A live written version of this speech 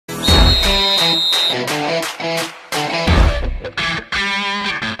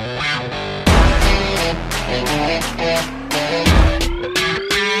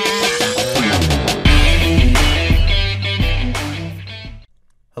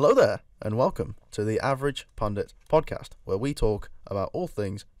Hello there, and welcome to the Average Pundit podcast, where we talk about all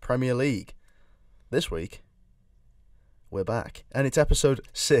things Premier League. This week, we're back, and it's episode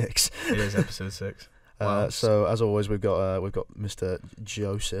 6. It is episode 6. Wow. So, as always, we've got Mr.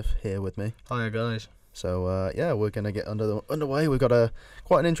 Joseph here with me. Hiya, guys. So, we're gonna get underway. We've got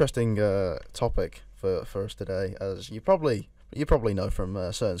quite an interesting topic for us today, as you probably know from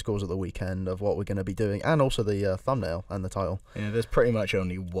certain scores of the weekend of what we're going to be doing, and also the thumbnail and the title. Yeah, there's pretty much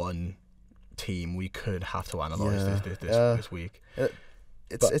only one team we could have to analyse this week.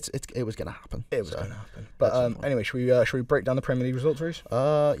 It was going to happen. It was going to happen. But anyway, should we break down the Premier League results, Reece?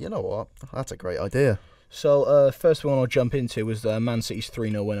 You know what? That's a great idea. So, first one I'll jump into was the Man City's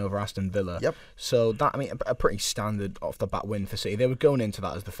 3-0 win over Aston Villa. Yep. So, that, a pretty standard off-the-bat win for City. They were going into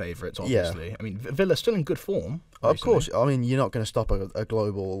that as the favourites, obviously. Yeah. Villa's still in good form. Of course. You're not going to stop a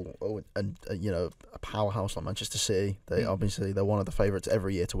global and a powerhouse like Manchester City. Obviously, they're one of the favourites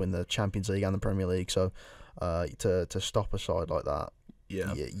every year to win the Champions League and the Premier League. So, to stop a side like that,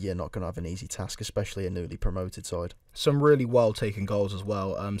 you're not going to have an easy task, especially a newly promoted side. Some really well-taken goals as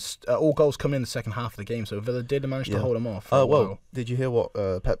well. All goals come in the second half of the game, so Villa did manage to hold them off. Did you hear what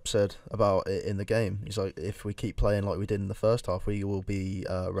Pep said about it in the game? He's like, if we keep playing like we did in the first half, we will be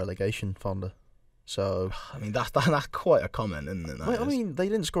relegation fodder. So, that's quite a comment, isn't it? They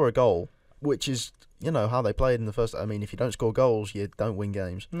didn't score a goal, which is, how they played in the first. If you don't score goals, you don't win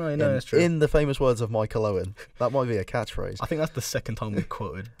games. No, that's true. In the famous words of Michael Owen, that might be a catchphrase. I think that's the second time we've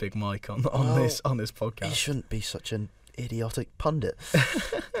quoted Big Mike on this podcast. He shouldn't be such an idiotic pundit.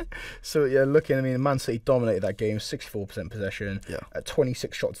 So Man City dominated that game, 64% possession,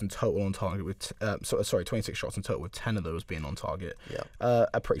 26 shots in total on target with 26 shots in total with 10 of those being on target.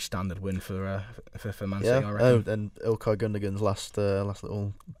 A pretty standard win for Man City, I reckon. And Ilkay Gundogan's last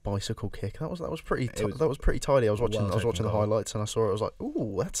little bicycle kick, that was pretty tidy. I was watching the highlights and I saw it. I was like,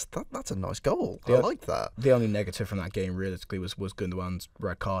 ooh, that's a nice goal. I like that. The only negative from that game realistically was Gundogan's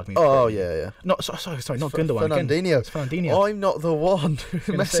red card. Sorry, not Gundogan. Fernandinho. It's Fernandinho. I'm not the one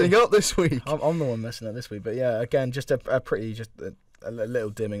messing up this week. I'm the one messing up this week. But yeah, again, just a little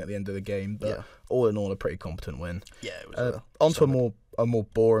dimming at the end of the game. But all in all, a pretty competent win. Yeah, it was. Onto a more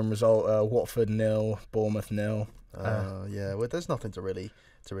boring result. Watford 0, Bournemouth 0. There's nothing to really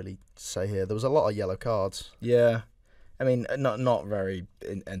say here. There was a lot of yellow cards. Yeah, not very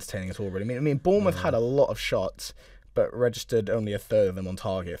entertaining at all. Really. Bournemouth had a lot of shots, but registered only a third of them on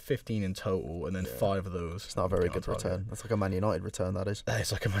target, 15 in total, and then 5 of those. It's not a very good return. That's like a Man United return, that is.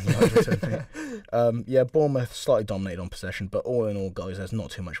 It's like a Man United return. Bournemouth slightly dominated on possession, but all in all, guys, there's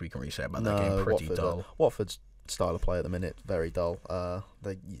not too much we can really say about that game. Pretty dull. Watford's style of play at the minute, very dull.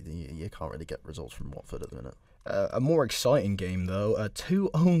 You can't really get results from Watford at the minute. A more exciting game, though. 2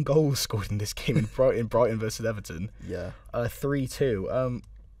 own goals scored in this game in Brighton versus Everton. 3-2.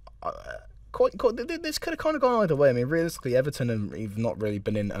 This could have kind of gone either way. Realistically, Everton have not really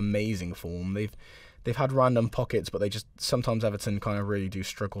been in amazing form. They've had random pockets, but sometimes Everton kind of really do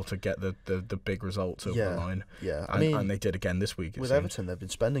struggle to get the big results over the line. Yeah, and they did again this week. With Everton, they've been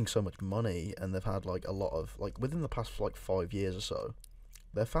spending so much money, and they've had a lot of within the past 5 years or so,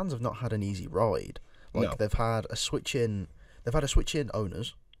 their fans have not had an easy ride. They've had a switch in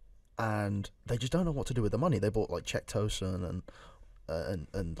owners, and they just don't know what to do with the money. They bought Cech Tosun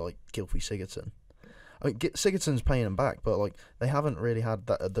and Gylfi Sigurdsson. Sigurdsson's paying them back, but they haven't really had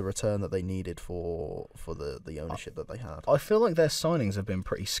the return that they needed for the ownership that they had. I feel like their signings have been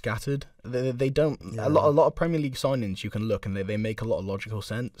pretty scattered. They don't a lot of Premier League signings. You can look and they make a lot of logical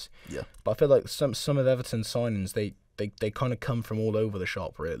sense. Yeah, but I feel like some of Everton's signings they kind of come from all over the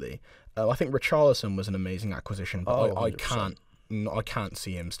shop really. I think Richarlison was an amazing acquisition, but I can't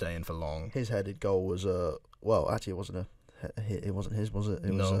see him staying for long. His headed goal was actually it wasn't his, was it?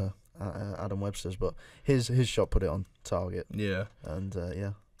 It was Adam Webster's, but his shot put it on target. Yeah, and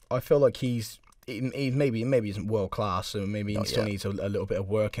I feel like he maybe isn't world class, so maybe he still needs a little bit of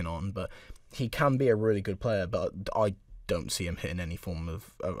working on, but he can be a really good player. But I don't see him hitting any form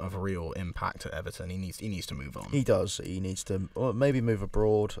of real impact at Everton. He needs to move on. He does. He needs to maybe move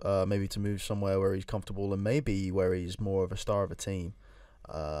abroad, maybe to move somewhere where he's comfortable, and maybe where he's more of a star of a team.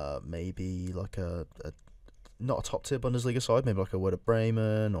 Maybe a not a top tier Bundesliga side, maybe a Werder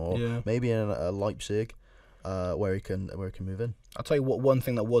Bremen or maybe in a Leipzig, where he can move in. I'll tell you what. One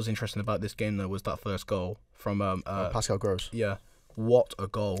thing that was interesting about this game though was that first goal from Pascal Gross. Yeah, what a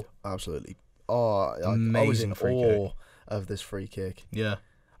goal! Absolutely. Amazing I was in awe of this free kick. Yeah.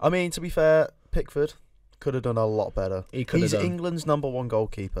 To be fair, Pickford could have done a lot better. He's England's #1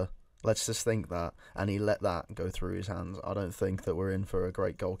 goalkeeper. Let's just think that, and he let that go through his hands. I don't think that we're in for a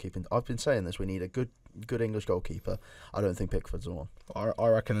great goalkeeping. I've been saying this. We need a good English goalkeeper. I don't think Pickford's the one. I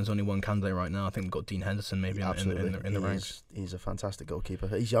reckon there's only one candidate right now. I think we've got Dean Henderson maybe in the ranks. He's a fantastic goalkeeper.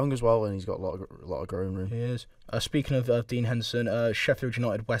 He's young as well, and he's got a lot of growing room. He is. Speaking of Dean Henderson, Sheffield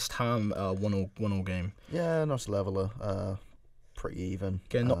United West Ham 1-1 game. Yeah, nice leveler. Pretty even.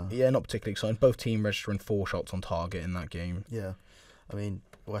 Again, not particularly exciting. Both teams registering 4 shots on target in that game. Yeah, I mean,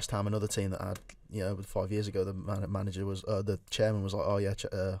 West Ham, another team that had, 5 years ago, the manager was, the chairman was like, oh yeah,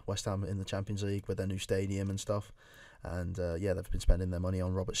 West Ham in the Champions League with their new stadium and stuff, and they've been spending their money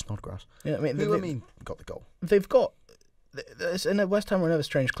on Robert Snodgrass. Yeah, I mean, got the goal. They've got. And West Ham are another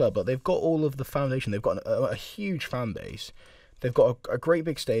strange club, but they've got all of the foundation. They've got a huge fan base. They've got a great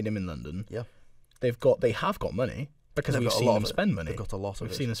big stadium in London. Yeah, they have got money. Because we've seen them spend money. They've got a lot of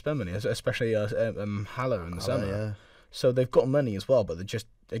it. We've seen them spend money, especially Hallow in the summer. Yeah. So they've got money as well, but they're just,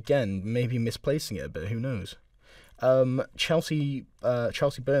 again, maybe misplacing it a bit. Who knows? Chelsea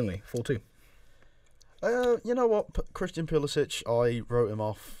Burnley 4-2. You know what? Christian Pulisic, I wrote him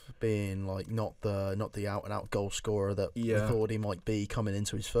off being like not the out and out goal scorer that we thought he might be coming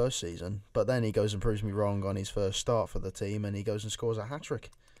into his first season. But then he goes and proves me wrong on his first start for the team, and he goes and scores a hat trick.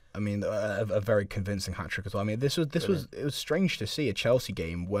 I mean, a very convincing hat trick as well. I mean, it was strange to see a Chelsea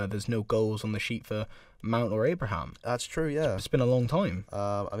game where there's no goals on the sheet for Mount or Abraham. That's true. Yeah, it's been a long time.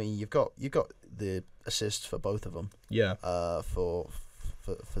 I mean, you've got the assists for both of them. Yeah. For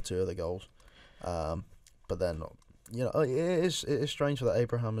 2 of the goals, but then it is strange that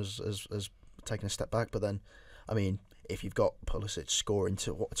Abraham has taken a step back. But then, I mean, if you've got Pulisic scoring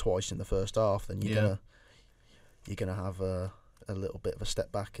twice in the first half, then you're gonna have a little bit of a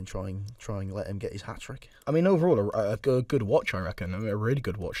step back and try and let him get his hat trick. I mean, overall, a good watch, I reckon. I mean, a really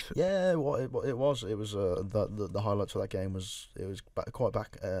good watch. Yeah, it was the highlights of that game was quite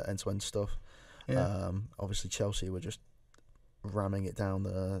back end to end stuff. Yeah. Obviously, Chelsea were just ramming it down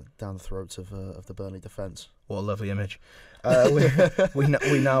the throats of the Burnley defence. What a lovely image.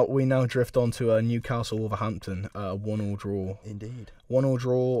 We now drift on to Newcastle Wolverhampton 1-1 draw. Indeed, 1-1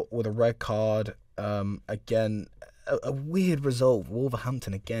 draw with a red card. Again. A weird result.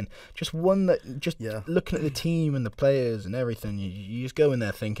 Wolverhampton again. Just one that looking at the team and the players and everything, you just go in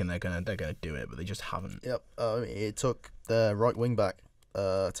there thinking they're gonna do it, but they just haven't. Yep. It took their right wing back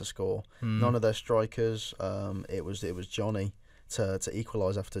to score. None of their strikers. It was Johnny to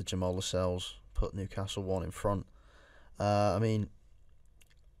equalise after Jamal Lascelles put Newcastle 1 in front. I mean,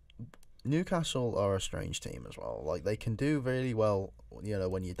 Newcastle are a strange team as well. Like, they can do really well, when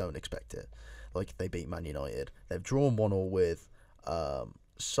you don't expect it. Like, they beat Man United. They've drawn 1-1 with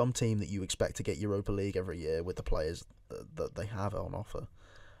some team that you expect to get Europa League every year with the players that they have on offer.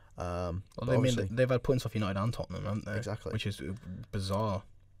 They've had points off United and Tottenham, haven't they? Exactly. Which is bizarre,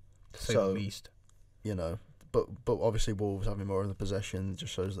 to say the least. But obviously Wolves having more of the possession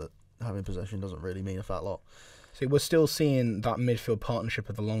just shows that having possession doesn't really mean a fat lot. See, we're still seeing that midfield partnership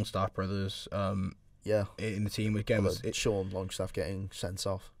of the Longstaff brothers in the team. Again, Sean Longstaff getting sent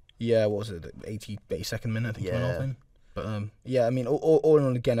off. Yeah, what was it, 82nd minute, I think he went off in. But, I mean, all in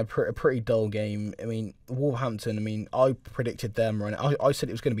all, again, a pretty dull game. I mean, Wolverhampton, I predicted them, right? I said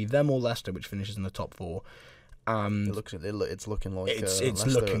it was going to be them or Leicester, which finishes in the top 4. It's looking like it's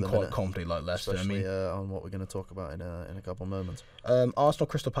looking quite confidently like Leicester. Especially, on what we're going to talk about in a couple of moments. Arsenal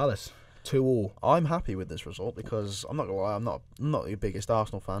Crystal Palace 2-2. I'm happy with this result because I'm not gonna lie, I'm not the biggest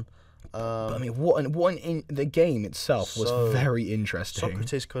Arsenal fan. But I mean, the game itself was very interesting.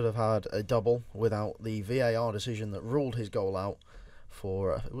 Socrates could have had a double without the VAR decision that ruled his goal out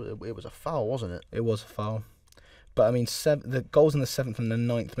for it was a foul, wasn't it? It was a foul. But I mean, the goals in the 7th and the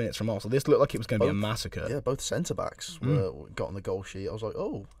 9th minutes from Arsenal. This looked like it was going to be a massacre. Yeah, both centre backs got on the goal sheet. I was like,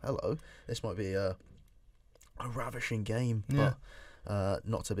 oh, hello, this might be a ravishing game. Yeah. But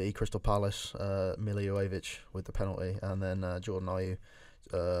not to be. Crystal Palace, Milivojevic with the penalty, and then Jordan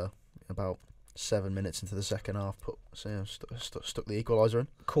Ayew about 7 minutes into the second half stuck the equaliser in.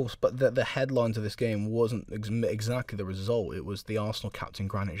 Of course, but the headlines of this game wasn't exactly the result. It was the Arsenal captain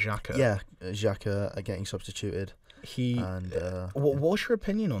Granit Xhaka. Yeah, Xhaka getting substituted. What's your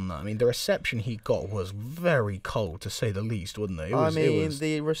opinion on that? I mean, the reception he got was very cold, to say the least, wasn't it?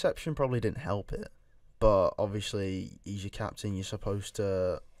 The reception probably didn't help it, but obviously he's your captain. You're supposed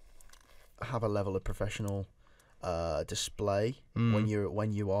to have a level of professional display when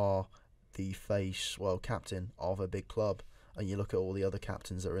you are the captain of a big club, and you look at all the other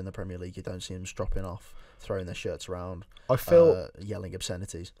captains that are in the Premier League. You don't see them stropping off, throwing their shirts around, yelling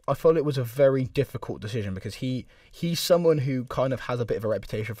obscenities. I felt it was a very difficult decision because he's someone who kind of has a bit of a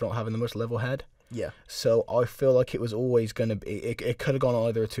reputation for not having the most level head. Yeah. So I feel like it was always going to be. It could have gone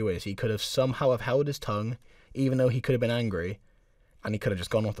either of two ways. He could have somehow have held his tongue, even though he could have been angry, and he could have just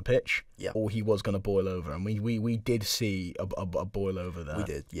gone off the pitch. Yeah. Or he was going to boil over, and we did see a boil over there. We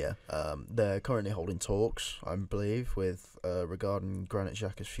did, yeah. They're currently holding talks, I believe, with regarding Granit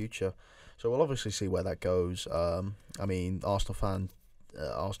Xhaka's future. So we'll obviously see where that goes. I mean, Arsenal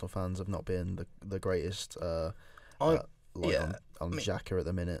fans have not been the greatest on Xhaka at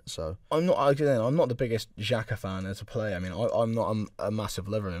the minute. So I'm not the biggest Xhaka fan as a player. I mean, I'm not a massive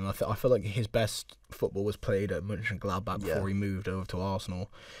lover of him. I feel like his best football was played at Mönchengladbach before he moved over to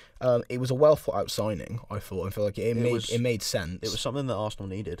Arsenal. It was a well thought out signing. I feel like it made sense. It was something that Arsenal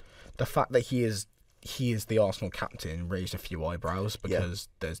needed. The fact that he is the Arsenal captain raised a few eyebrows because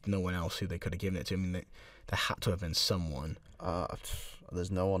there's no one else who they could have given it to. I mean, there had to have been someone. There's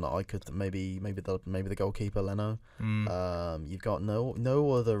no one that I could maybe the goalkeeper Leno. You've got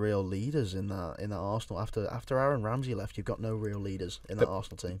no other real leaders in that Arsenal after Aaron Ramsey left. You've got no real leaders in that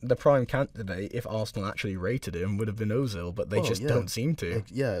Arsenal team. The prime candidate, if Arsenal actually rated him, would have been Ozil, but they don't seem to.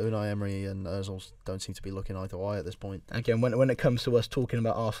 Yeah, Unai Emery and Ozil don't seem to be looking eye to eye at this point. Again, when it comes to us talking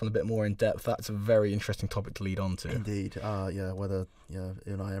about Arsenal a bit more in depth, that's a very interesting topic to lead on to. Indeed, whether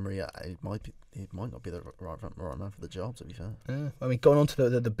Unai Emery it might not be the right man for the job. To be fair, I mean, going on to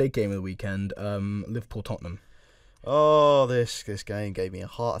the big game of the weekend, Liverpool-Tottenham. Oh, this game gave me a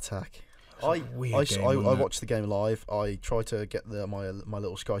heart attack. I watched the game live. I tried to get my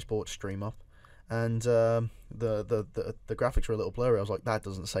little Sky Sports stream up, and the graphics were a little blurry. I was like, that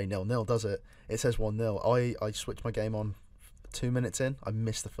doesn't say 0-0, does it? It says 1-0. I switched my game on 2 minutes in. I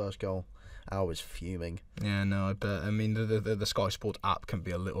missed the first goal. I was fuming. Yeah, no, I bet. I mean, the Sky Sports app can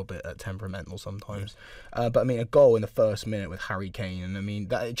be a little bit temperamental sometimes. But I mean, a goal in the first minute with Harry Kane, and I mean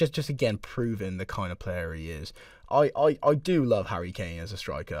that just again proving the kind of player he is. I do love Harry Kane as a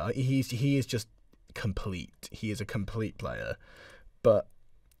striker. He is just complete. He is a complete player. But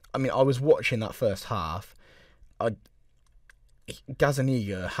I mean, I was watching that first half.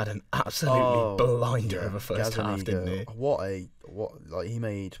 Gazzaniga had an absolutely blinder of a first half, didn't he? He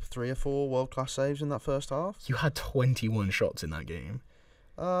made 3 or 4 world-class saves in that first half. You had 21 shots in that game.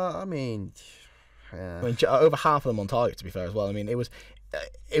 I mean, over half of them on target, to be fair as well. I mean,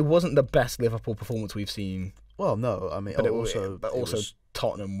 it wasn't the best Liverpool performance we've seen. Well, no, I mean, but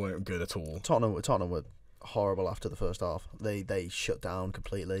Tottenham weren't good at all. Tottenham were horrible after the first half. They shut down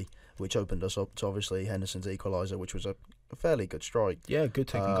completely, which opened us up to obviously Henderson's equaliser, which was a fairly good strike. Yeah, good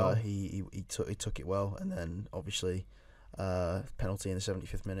taking goal. He took it well, and then obviously penalty in the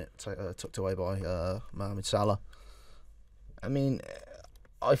 75th minute tucked away by Mohamed Salah. I mean,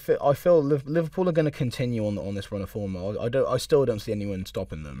 I feel Liverpool are going to continue on this run of form. I still don't see anyone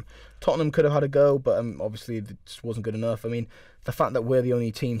stopping them. Tottenham could have had a go, but obviously it just wasn't good enough. I mean, the fact that we're the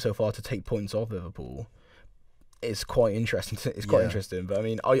only team so far to take points off Liverpool is quite interesting. It's quite interesting, but I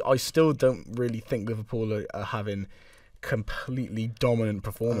mean, I still don't really think Liverpool are having completely dominant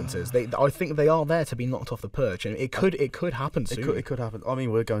performances. I think they are there to be knocked off the perch, and it could happen soon. It could happen. I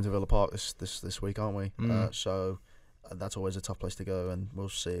mean, we're going to Villa Park this week, aren't we? So that's always a tough place to go, and we'll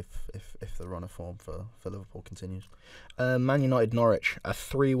see if the run of form for Liverpool continues. Man United Norwich, a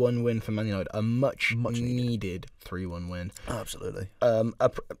 3-1 win for Man United, a much needed 3-1 win. Absolutely.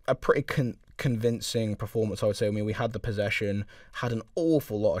 A pretty convincing performance, I would say. I mean, we had the possession, had an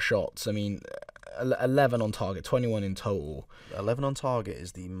awful lot of shots. I mean, 11 on target, 21 in total. 11 on target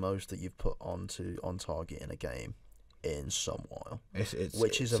is the most that you've put on target in a game in some while,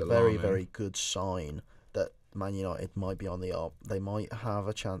 which is a very, very good sign that Man United might be on the up. They might have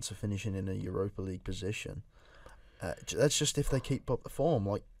a chance of finishing in a Europa League position. That's just if they keep up the form.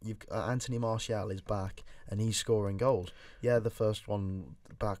 Like Anthony Martial is back and he's scoring goals. Yeah, the first one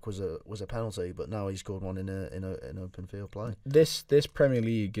back was a penalty, but now he's scored one in open field play. This Premier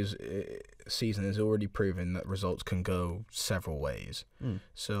League season has already proven that results can go several ways.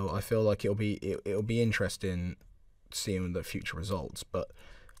 So I feel like it'll be interesting seeing the future results. But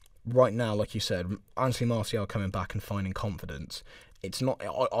right now, like you said, Anthony Martial coming back and finding confidence. It's not.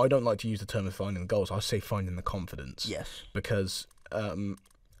 I don't like to use the term of finding the goals. I say finding the confidence. Yes. Because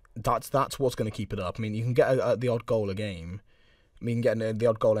that's what's going to keep it up. I mean, you can get the odd goal a game. I mean, getting the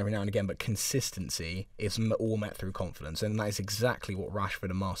odd goal every now and again, but consistency is all met through confidence, and that is exactly what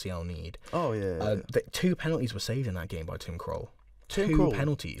Rashford and Martial need. Oh yeah. The 2 penalties were saved in that game by Tim Krul. Two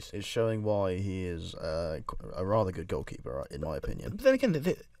penalties. Is showing why he is a rather good goalkeeper, in my opinion. But then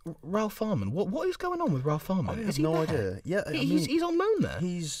again, Ralph Farman. What is going on with Ralph Farman? I have no idea. Yeah, he's on loan there.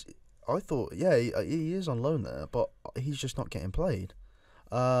 I thought, he is on loan there, but he's just not getting played.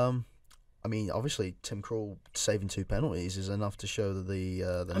 I mean, obviously, Tim Krul saving 2 penalties is enough to show that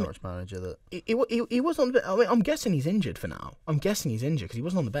the Norwich manager that he was on the. I mean, I'm guessing he's injured for now. I'm guessing he's injured because he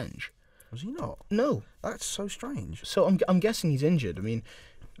wasn't on the bench. Was he not? No. That's so strange. So I'm guessing he's injured. I mean,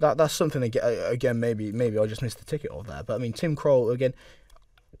 that's something again. Maybe I just missed the ticket off there. But I mean, Tim Krul again,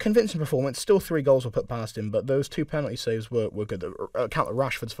 convincing performance. Still 3 goals were put past him, but those 2 penalty saves were good. Count that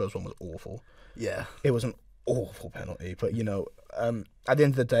Rashford's first one was awful. Yeah, it was an awful penalty. But you know, at the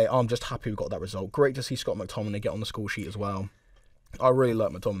end of the day, I'm just happy we got that result. Great to see Scott McTominay get on the score sheet as well. I really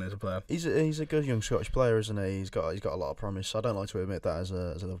like McTominay as a player. He's a good young Scottish player, isn't he? He's got a lot of promise. I don't like to admit that as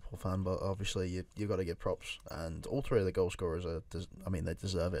a Liverpool fan, but obviously you've got to give props. And all 3 of the goal scorers they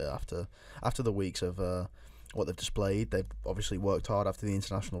deserve it after the weeks of what they've displayed. They've obviously worked hard after the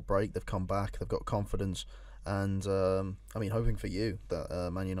international break. They've come back. They've got confidence, and hoping for you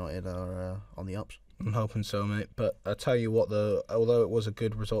that Man United are on the ups. I'm hoping so, mate. But I tell you what, although it was a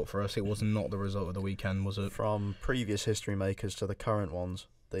good result for us, it was not the result of the weekend, was it? From previous history makers to the current ones,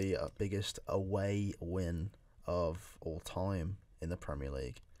 the biggest away win of all time in the Premier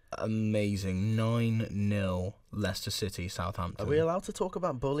League. Amazing. 9-0 Leicester City, Southampton. Are we allowed to talk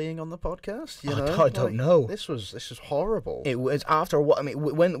about bullying on the podcast? I don't know. This was horrible. It was after a while. I mean,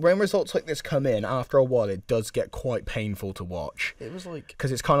 when results like this come in, after a while, it does get quite painful to watch. It was like,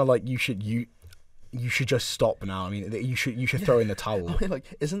 because it's kind of like you should just stop now. I mean, you should throw in the towel. I mean,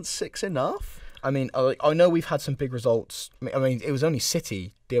 like, isn't 6 enough? I mean, I know we've had some big results. I mean, it was only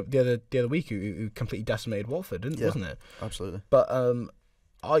City the other week who completely decimated Watford, wasn't it? Absolutely. But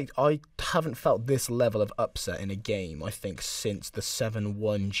I haven't felt this level of upset in a game, I think, since the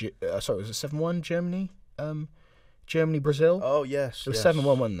 7-1. Sorry, was it 7-1 Germany? Germany Brazil. Oh yes, it was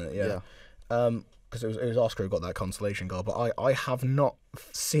 7-1, wasn't it? Yeah. Because it was Oscar who got that consolation goal. But I have not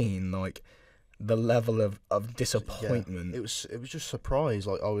seen like the level of disappointment. Yeah. It was just surprise.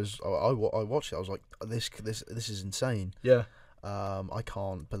 Like I watched it. I was like, this is insane. Yeah. I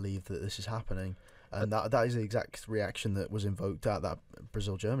can't believe that this is happening. And that is the exact reaction that was invoked at that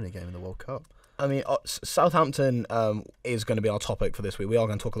Brazil-Germany game in the World Cup. I mean, Southampton is going to be our topic for this week. We are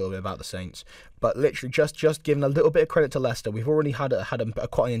going to talk a little bit about the Saints, but literally just giving a little bit of credit to Leicester. We've already had a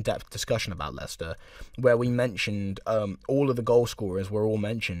quite an in-depth discussion about Leicester, where we mentioned all of the goal scorers were all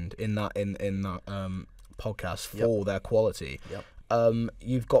mentioned in that podcast for their quality. Yep.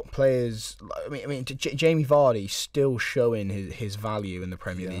 You've got players. I mean, Jamie Vardy still showing his value in the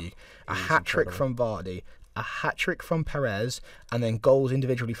Premier League. A hat trick from Vardy, a hat trick from Perez, and then goals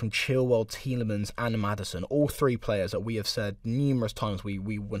individually from Chilwell, Tielemans, and Maddison. All 3 players that we have said numerous times we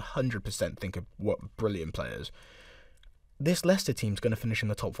 100% think are brilliant players. This Leicester team's going to finish in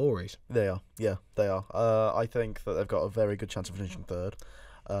the top 4. They are. Yeah, they are. I think that they've got a very good chance of finishing 3rd.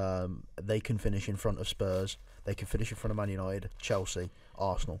 They can finish in front of Spurs. They can finish in front of Man United, Chelsea,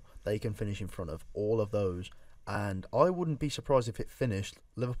 Arsenal. They can finish in front of all of those. And I wouldn't be surprised if it finished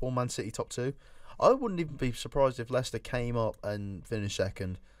Liverpool, Man City top 2. I wouldn't even be surprised if Leicester came up and finished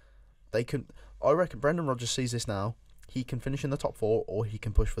 2nd. I reckon Brendan Rodgers sees this now. He can finish in the top 4 or he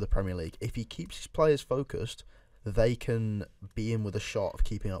can push for the Premier League. If he keeps his players focused, they can be in with a shot of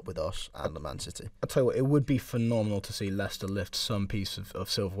keeping up with us and the Man City. I'll tell you what, it would be phenomenal to see Leicester lift some piece of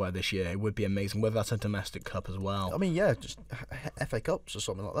silverware this year. It would be amazing, whether that's a domestic cup as well. I mean, yeah, just FA Cups or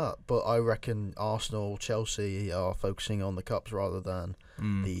something like that. But I reckon Arsenal, Chelsea are focusing on the cups rather than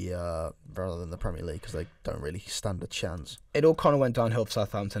the Premier League, because they don't really stand a chance. It all kind of went downhill for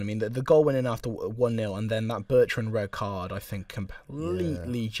Southampton. I mean, the goal went in after 1-0, and then that Bertrand red card, I think,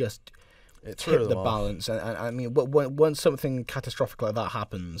 completely just... It tipped the balance, and I mean, once something catastrophic like that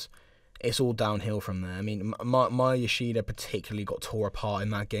happens, it's all downhill from there. I mean, Maya Yoshida particularly got tore apart in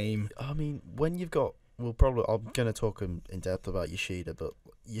that game. I mean, when you've got, I'm going to talk in depth about Yoshida, but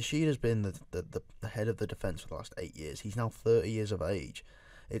Yoshida's been the head of the defence for the last 8 years. He's now 30 years of age.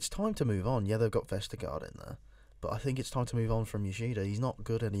 It's time to move on. Yeah, they've got Vestergaard in there, but I think it's time to move on from Yoshida. He's not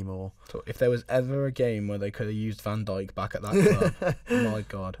good anymore. So if there was ever a game where they could have used Van Dijk back at that club, my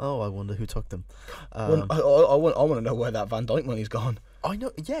God. Oh, I wonder who took them. I want to know where that Van Dijk money's gone. I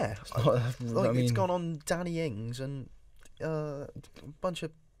know, yeah. It's gone on Danny Ings and a bunch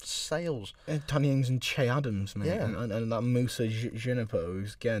of sales. Danny Ings and Che Adams, mate. Yeah. And that Moussa Juniper,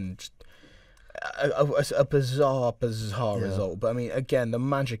 who's, again, just a bizarre result. But I mean, again, the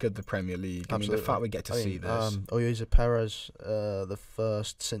magic of the Premier League. Absolutely. I mean, the fact we get to see this. Oyoze Perez, the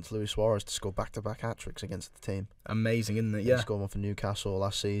first since Luis Suarez to score back-to-back hat-tricks against the team. Amazing, isn't it? Yeah. He scored one for Newcastle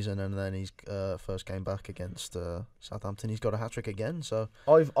last season, and then he's first game back against Southampton. He's got a hat-trick again. So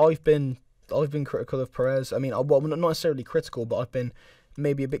I've been critical of Perez. I mean, well, not necessarily critical, but I've been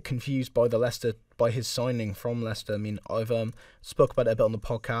maybe a bit confused by his signing from Leicester. I mean, I've spoke about it a bit on the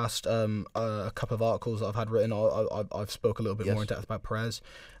podcast. A couple of articles that I've had written, I've spoke a little bit more in depth about Perez,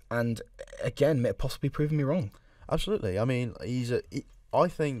 and again, possibly proving me wrong. Absolutely. I mean, I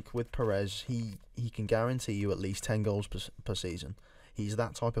think with Perez, he can guarantee you at least 10 goals per season. He's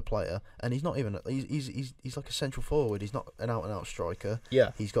that type of player, and he's not even. He's like a central forward. He's not an out-and-out striker.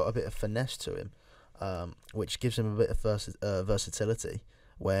 Yeah. He's got a bit of finesse to him, which gives him a bit of versatility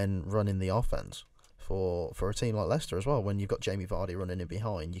when running the offense for a team like Leicester as well. When you've got Jamie Vardy running in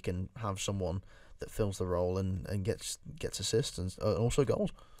behind, you can have someone that fills the role and gets assists and also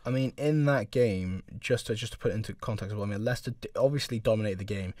goals. I mean, in that game, just to put it into context, I mean, Leicester obviously dominated the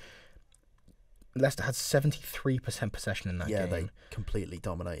game. Leicester had 73% possession in that game. Yeah, they completely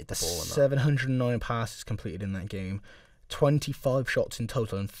dominated the ball. 709 passes completed in that game. 25 shots in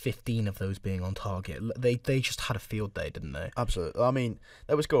total, and 15 of those being on target. They just had a field day, didn't they? Absolutely. I mean,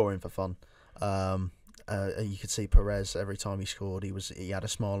 they were scoring for fun. You could see Perez every time he scored. He had a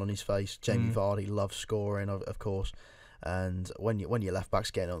smile on his face. Jamie Vardy loves scoring, of course. And when your left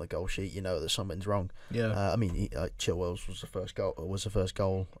back's getting on the goal sheet, you know that something's wrong. Yeah. I mean, Chilwell's was the first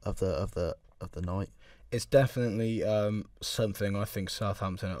goal of the night. It's definitely something I think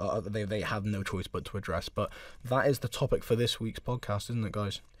Southampton they have no choice but to address. But that is the topic for this week's podcast, isn't it,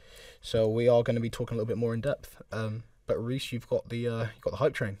 guys? So we are going to be talking a little bit more in depth. But Reece, you've got the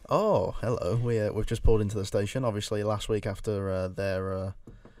hype train. Oh, hello. We've just pulled into the station. Obviously, last week after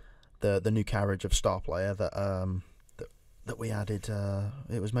the new carriage of star player that we added,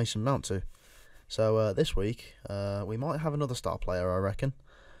 it was Mason Mount to. So this week we might have another star player, I reckon.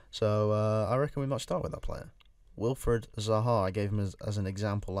 So I reckon we might start with that player, Wilfried Zaha. I gave him as an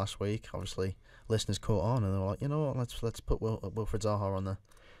example last week. Obviously, listeners caught on and they were like, you know what, let's put Wilfried Zaha on there.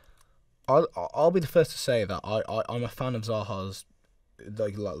 I'll be the first to say that I'm a fan of Zaha's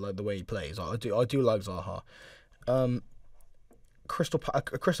like the way he plays. I do like Zaha. Crystal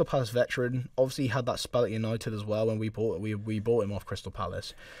Palace veteran. Obviously, he had that spell at United as well when we bought him off Crystal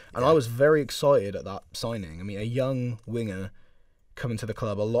Palace, and I was very excited at that signing. I mean, a young winger coming to the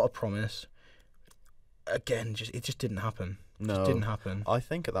club, a lot of promise. Again, it just didn't happen. No, it didn't happen. I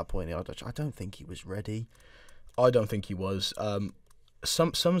think at that point, I don't think he was ready. I don't think he was.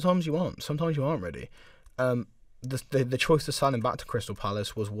 Sometimes you aren't. Sometimes you aren't ready. The choice to sign him back to Crystal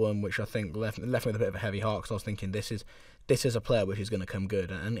Palace was one which I think left me with a bit of a heavy heart, because I was thinking this is a player which is going to come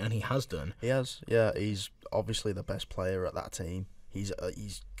good, and he has done. He has, yeah. He's obviously the best player at that team. He's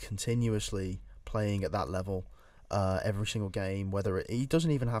continuously playing at that level every single game. He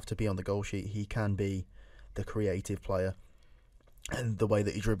doesn't even have to be on the goal sheet. He can be the creative player, and the way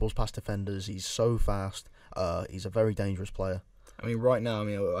that he dribbles past defenders, he's so fast. He's a very dangerous player. I mean, right now, I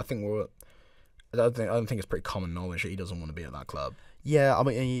don't think it's pretty common knowledge that he doesn't want to be at that club. Yeah, I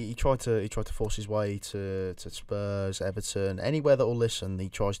mean, he tried to force his way to Spurs, Everton, anywhere that will listen. He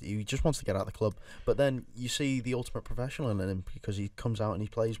just wants to get out of the club. But then you see the ultimate professional in him, because he comes out and he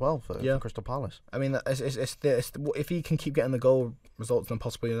plays well for Crystal Palace. I mean, if he can keep getting the goal results, then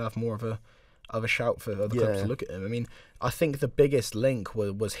possibly he'll have more of a shout for other clubs to look at him. I mean, I think the biggest link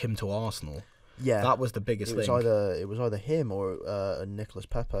was him to Arsenal. Yeah, that was the biggest link. It was either him or Nicolas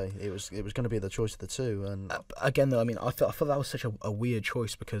Pepe. It was going to be the choice of the two. And again, though, I mean, I thought that was such a weird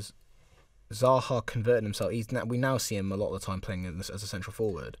choice, because Zaha converted himself. We now see him a lot of the time playing as a central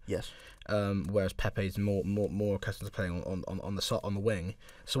forward. Yes. Whereas Pepe's more accustomed to playing on the wing.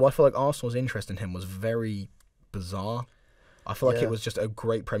 So I feel like Arsenal's interest in him was very bizarre. I feel like it was just a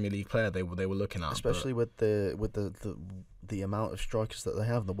great Premier League player they were looking at, especially with the amount of strikers that they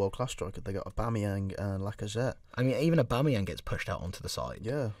have, the world class striker. They got Aubameyang and Lacazette. I mean, even Aubameyang gets pushed out onto the side.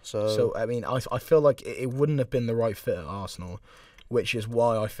 Yeah. So I mean, I feel like it wouldn't have been the right fit at Arsenal, which is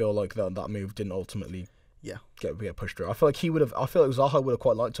why I feel like that move didn't ultimately get pushed through. I feel like Zaha would have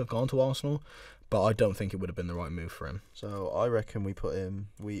quite liked to have gone to Arsenal, but I don't think it would have been the right move for him. So I reckon we put him.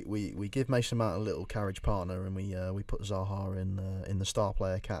 We give Mason Mount a little carriage partner, and we put Zaha in the star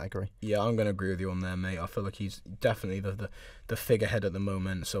player category. Yeah, I'm gonna agree with you on there, mate. I feel like he's definitely the figurehead at the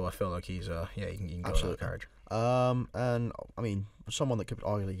moment. So I feel like he's he can go in that carriage. And I mean, someone that could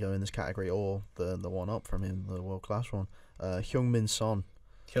either go in this category or the one up from him, the world class one, Heung-min Son.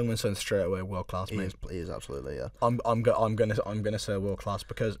 Heung-min Son straight away world class, mate. He is absolutely, yeah. I'm gonna say world class,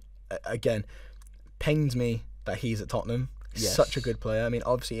 because again, pains me that he's at Tottenham. Yes. Such a good player. I mean,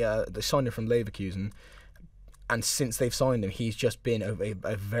 obviously, they signed him from Leverkusen, and since they've signed him, he's just been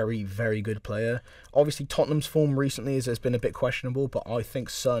a very, very good player. Obviously, Tottenham's form recently has been a bit questionable, but I think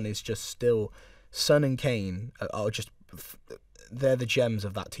Son and Kane are just, they're the gems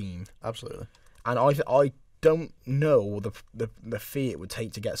of that team. Absolutely. And I don't know the fee it would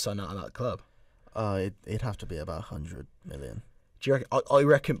take to get Son out of that club. It'd have to be about 100 million. Do you reckon? I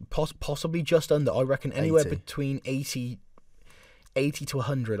reckon possibly just under. I reckon anywhere 80. between 80 to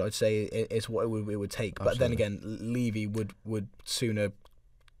 100, I'd say, is what it would take. Absolutely. But then again, Levy would sooner,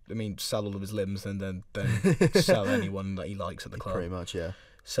 sell all of his limbs than sell anyone that he likes at the club. Pretty much, yeah.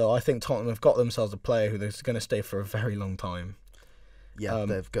 So I think Tottenham have got themselves a player who's going to stay for a very long time. Yeah,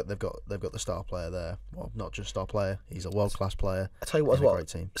 they've got the star player there. Well, not just star player. He's a world-class player. I tell you what, as well, great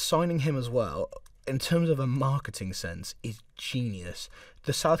team. Signing him as well, in terms of a marketing sense, is genius.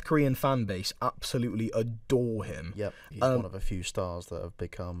 The South Korean fan base absolutely adore him. Yep, he's one of a few stars that have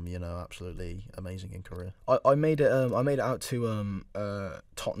become, absolutely amazing in Korea. I made it. I made it out to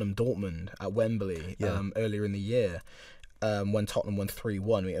Tottenham Dortmund at Wembley earlier in the year when Tottenham won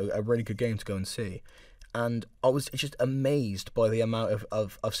 3-1. A really good game to go and see. And I was just amazed by the amount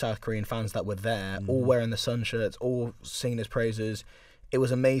of South Korean fans that were there, all wearing the Sun shirts, all singing his praises. It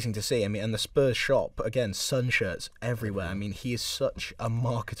was amazing to see. And the Spurs shop, again, Sun shirts everywhere. He is such a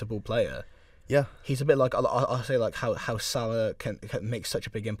marketable player. Yeah. He's a bit like, I'll say, like how Salah can make such a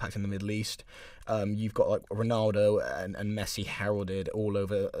big impact in the Middle East. You've got like Ronaldo and Messi heralded all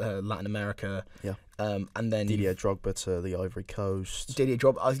over Latin America. Yeah. And then Didier Drogba to the Ivory Coast. Didier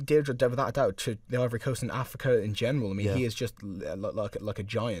Drogba, without a doubt, to the Ivory Coast and Africa in general. He is just like a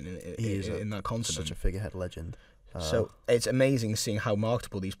giant in that continent. Such a figurehead legend. So it's amazing seeing how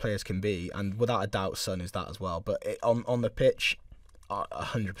marketable these players can be, and without a doubt, Son is that as well. But on the pitch,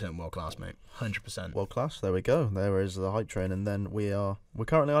 100% world class, mate. 100% world class. There we go. There is the hype train, and then we're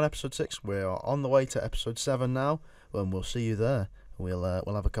currently on episode 6. We are on the way to episode 7 now, and we'll see you there. We'll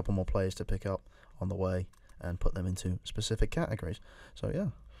have a couple more players to pick up on the way and put them into specific categories. So yeah,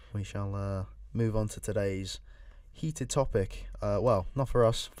 we shall move on to today's heated topic. Well, not for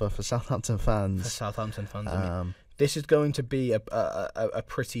us, for Southampton fans. For Southampton fans. This is going to be a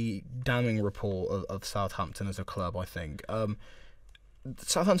pretty damning report of Southampton as a club, I think.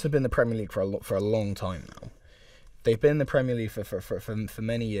 Southampton have been in the Premier League for a long time now. They've been in the Premier League for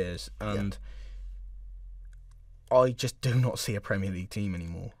many years, and I just do not see a Premier League team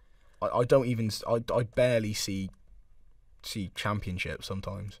anymore. I barely see Championship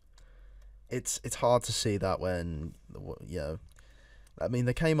sometimes. It's hard to see that when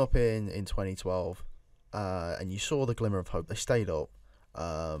they came up in 2012, and you saw the glimmer of hope. They stayed up.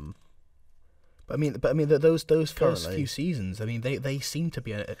 Those first few seasons, they seem to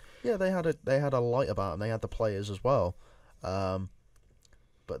be they had a light about them. They had the players as well.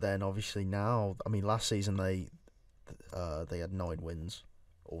 But then obviously now, last season they had 9 wins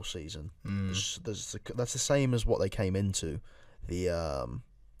all season. That's the same as what they came into the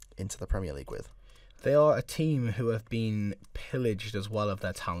Premier League with. They are a team who have been pillaged as well of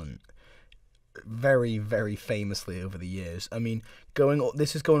their talent, very, very famously over the years.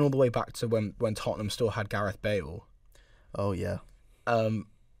 This is going all the way back to when Tottenham still had Gareth Bale. Oh yeah.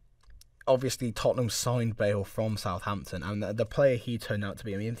 Obviously Tottenham signed Bale from Southampton, and the player he turned out to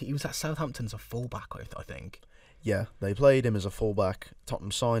be. He was at Southampton as a fullback, I think. Yeah, they played him as a fullback.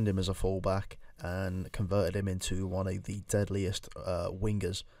 Tottenham signed him as a fullback and converted him into one of the deadliest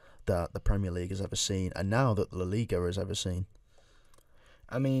wingers that the Premier League has ever seen, and now that the La Liga has ever seen.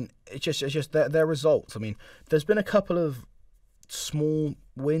 It's just their results. There's been a couple of small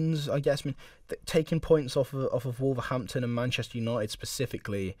wins, I guess. Taking points off of Wolverhampton and Manchester United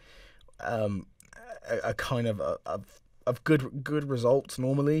specifically, are kind of good results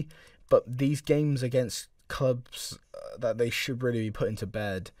normally. But these games against clubs that they should really be putting to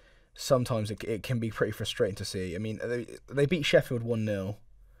bed, sometimes it can be pretty frustrating to see. They beat Sheffield 1-0.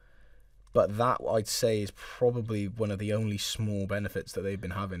 But that, I'd say, is probably one of the only small benefits that they've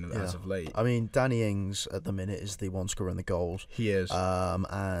been having as of late. Danny Ings at the minute is the one scoring the goals. He is.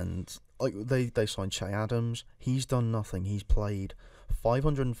 And they signed Che Adams. He's done nothing. He's played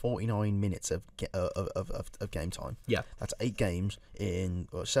 549 minutes of game time. Yeah. That's 8 games 7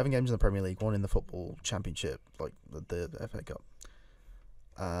 games in the Premier League, 1 in the Football Championship, like the FA Cup.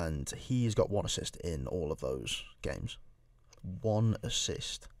 And he's got 1 assist in all of those games. 1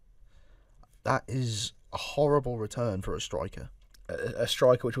 assist. That is a horrible return for a striker. A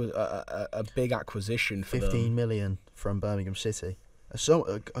striker which was a big acquisition for 15 million from Birmingham City. A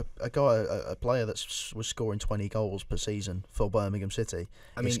player that was scoring 20 goals per season for Birmingham City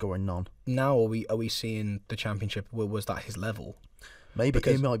is scoring none. Now are we seeing the Championship? Was that his level? Maybe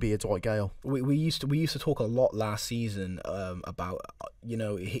because it might be a Dwight Gale. We used to talk a lot last season about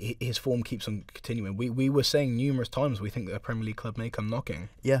his form keeps on continuing. We were saying numerous times we think that a Premier League club may come knocking.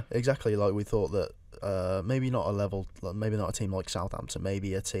 Yeah, exactly. Like we thought that maybe not a team like Southampton,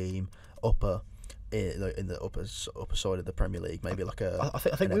 maybe a team upper, in the upper side of the Premier League, maybe like I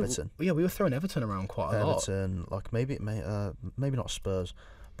think Everton. We were throwing Everton around quite a lot. Everton, like maybe not Spurs,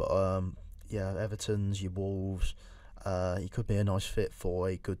 but Everton's, your Wolves. He could be a nice fit for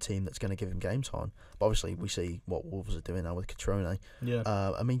a good team that's going to give him game time. But obviously, we see what Wolves are doing now with Cutrone.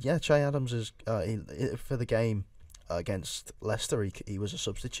 Yeah. Che Adams is for the game against Leicester. He was a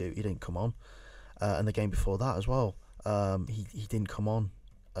substitute. He didn't come on, and the game before that as well. He didn't come on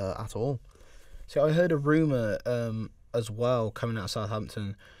at all. So I heard a rumour as well coming out of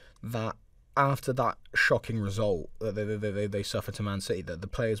Southampton that after that shocking result that they suffered to Man City, that the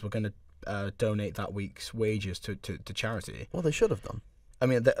players were going to donate that week's wages to charity. Well, they should have done. I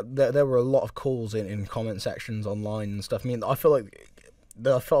mean, there were a lot of calls in comment sections online and stuff. I mean, I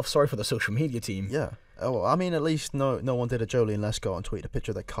felt sorry for the social media team. Yeah. Oh, I mean, at least no one did a Joleon Lescott and tweeted a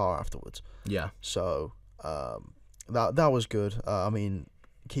picture of their car afterwards. Yeah. So that was good. I mean,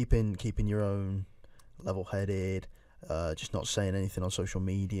 keeping your own level-headed, just not saying anything on social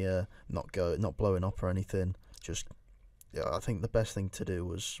media, not blowing up or anything. Just, I think the best thing to do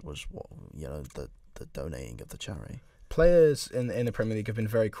was what the donating of the charity. Players in the Premier League have been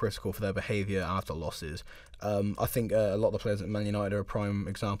very critical for their behaviour after losses. I think a lot of the players at Man United are a prime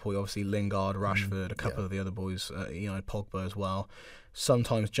example. Obviously, Lingard, Rashford, a couple of the other boys, Pogba as well.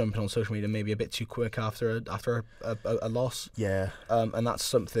 Sometimes jumping on social media maybe a bit too quick after a loss. Yeah. And that's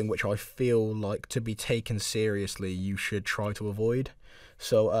something which I feel like, to be taken seriously, you should try to avoid.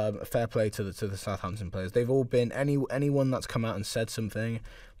 So fair play to the Southampton players. They've all been anyone that's come out and said something,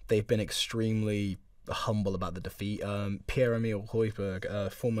 they've been extremely humble about the defeat. Pierre-Emile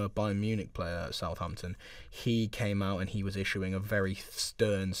Højbjerg, former Bayern Munich player at Southampton, he came out and he was issuing a very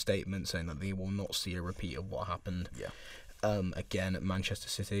stern statement saying that they will not see a repeat of what happened again at Manchester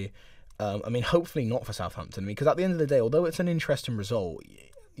City. I mean, hopefully not for Southampton, because at the end of the day, although it's an interesting result,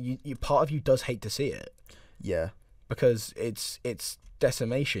 you part of you does hate to see it. Yeah. Because it's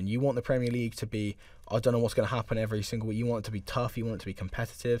decimation. You want the Premier League to be, I don't know what's going to happen every single week. You want it to be tough. You want it to be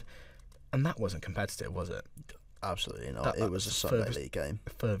competitive. And that wasn't competitive, was it? Absolutely not. It was a Sunday League game.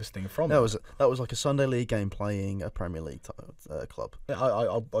 The furthest thing from that was like a Sunday League game playing a Premier League club.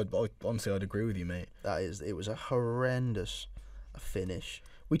 I honestly, I'd agree with you, mate. It was a horrendous finish.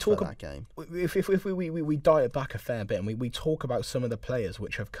 We talk for that game. If we dial it back a fair bit, and we talk about some of the players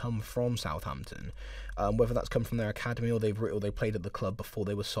which have come from Southampton, whether that's come from their academy or they played at the club before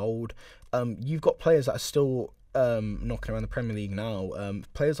they were sold. You've got players that are still knocking around the Premier League now.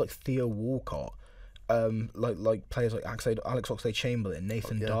 Players like Theo Walcott, like players like Alex Oxlade-Chamberlain,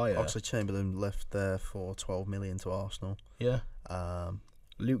 Nathan Dyer. Oxlade-Chamberlain left there for 12 million to Arsenal. Yeah.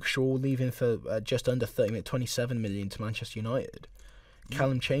 Luke Shaw leaving for just under 27 million to Manchester United.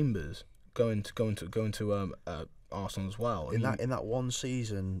 Callum Chambers going to Arsenal as well. In that one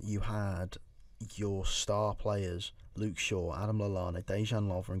season, you had your star players Luke Shaw, Adam Lallana, Dejan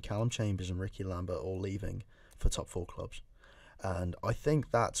Lovren, and Callum Chambers and Ricky Lambert all leaving for top four clubs, and I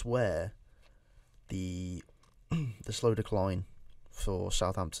think that's where the slow decline for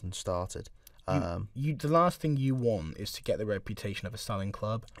Southampton started. The last thing you want is to get the reputation of a selling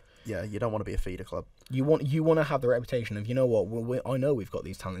club. Yeah, you don't want to be a feeder club. You want to have the reputation of, you know what, I know we've got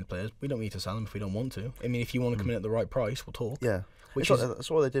these talented players. We don't need to sell them if we don't want to. I mean, if you want to come in at the right price, we'll talk. Yeah,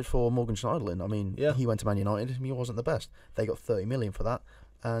 that's what they did for Morgan Schneiderlin. I mean, he went to Man United. He wasn't the best. They got 30 million for that,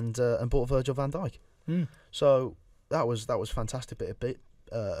 and bought Virgil van Dijk. So that was fantastic a bit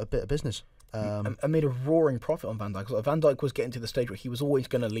of business. And made a roaring profit on Van Dijk. Van Dijk was getting to the stage where he was always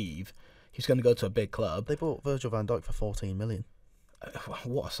going to leave. He's going to go to a big club. They bought Virgil van Dijk for 14 million.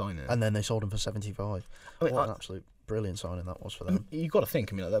 What a signing! And then they sold him for 75. I mean, what an absolute brilliant signing that was for them. You got to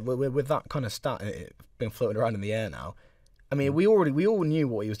think. I mean, with that kind of stat being floated around in the air now. I mean, we all knew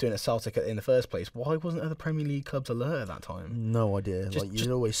what he was doing at Celtic in the first place. Why wasn't other Premier League clubs alert at that time? No idea.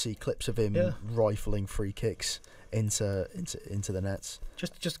 You'd always see clips of him rifling free kicks into the nets.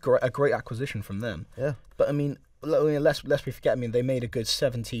 Just a great acquisition from them. Yeah. But I mean, lest we forget. I mean, they made a good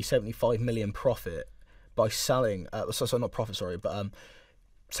 75 million profit by selling. Not profit, sorry, but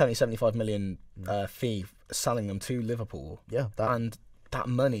 75 million fee selling them to Liverpool. Yeah. And that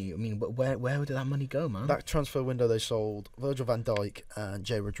money, I mean, where did that money go, man? That transfer window, they sold Virgil van Dijk and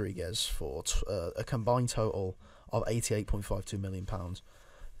Jay Rodriguez for a combined total of £88.52 million.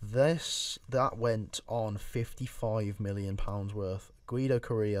 That went on £55 million worth. Guido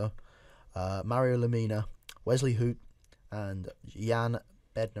Carrillo, Mario Lemina, Wesley Hoot, and Jan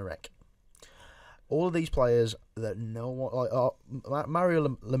Bednarek. All of these players that no one Mario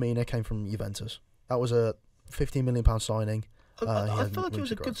Lemina came from Juventus. That was a £15 million signing. I feel like he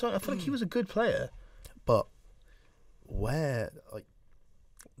was a good sign. I feel like he was a good player. But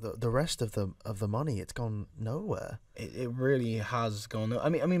the rest of the money, it's gone nowhere. It really has gone. I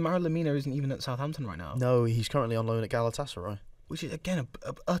mean, Mario Lemina isn't even at Southampton right now. No, he's currently on loan at Galatasaray, which is again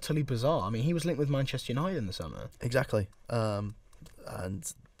utterly bizarre. I mean, he was linked with Manchester United in the summer. Exactly. And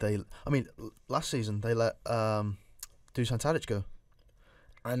last season they let Dusan Tadic go,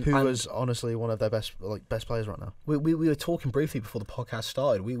 who was honestly one of their best players right now. We were talking briefly before the podcast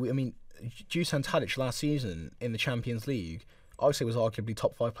started. I mean, Dusan Tadic last season in the Champions League, I would say was arguably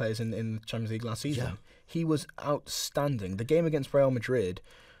top 5 players in the Champions League last season. Yeah. He was outstanding. The game against Real Madrid,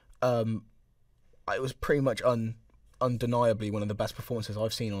 it was pretty much undeniably one of the best performances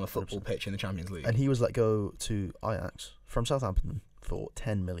I've seen on a football 100%. Pitch in the Champions League. And he was let go to Ajax from Southampton for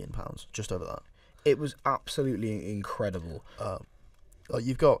 £10 million, just over that. It was absolutely incredible.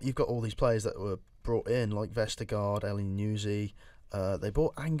 You've got all these players that were brought in, like Vestergaard, Elyounoussi. They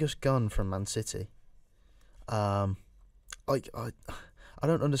bought Angus Gunn from Man City. I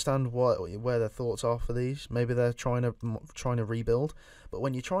don't understand where their thoughts are for these. Maybe they're trying to rebuild, but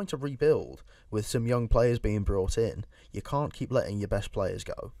when you're trying to rebuild with some young players being brought in, you can't keep letting your best players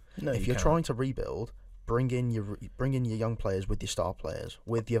go. No, if you're trying to rebuild, bring in your young players with your star players,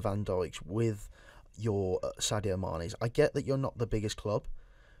 with your Van Dijks, with your Sadio Manes. I get that you're not the biggest club,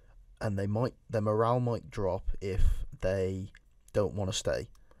 and their morale might drop if they don't want to stay,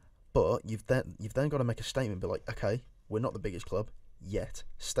 but you've then got to make a statement, be like, okay, we're not the biggest club yet.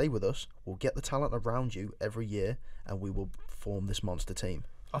 Stay with us. We'll get the talent around you every year, and we will form this monster team.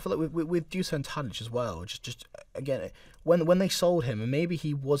 I feel like with Dusan Tadic as well. Just again, when they sold him, and maybe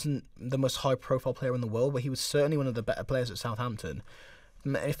he wasn't the most high profile player in the world, but he was certainly one of the better players at Southampton.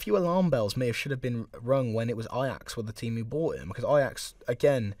 A few alarm bells should have been rung when it was Ajax were the team who bought him, because Ajax,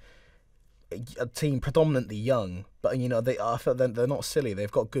 again, a team predominantly young, but I feel they're not silly. They've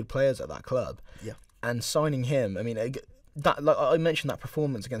got good players at that club. Yeah. And signing him, I mean, that, like I mentioned, that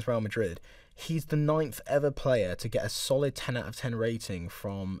performance against Real Madrid, he's the 9th ever player to get a solid 10 out of 10 rating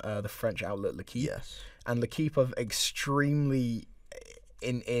from the French outlet L'Équipe. Yes. And L'Équipe are extremely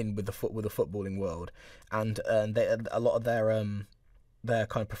in with the footballing world, and a lot of their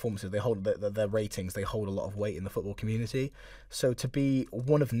kind of performances, they hold their ratings, they hold a lot of weight in the football community. So to be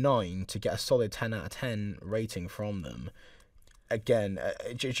one of 9 to get a solid 10 out of 10 rating from them, again,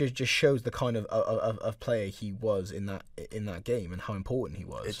 it just shows the kind of player he was in that game and how important he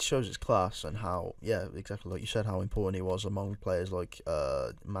was. It shows his class and how, yeah, exactly like you said, how important he was among players like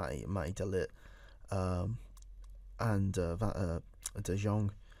Matty de Ligt and De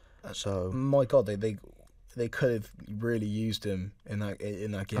Jong. So my God, they could have really used him in that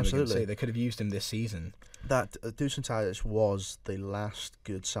game. Absolutely. They could have used him this season. That Dusan Tadic was the last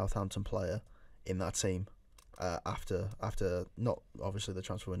good Southampton player in that team. After not obviously the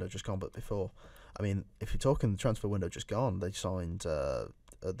transfer window just gone, but before. I mean, if you're talking the transfer window just gone, they signed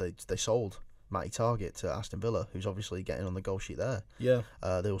they sold Matty Targett to Aston Villa, who's obviously getting on the goal sheet there. Yeah.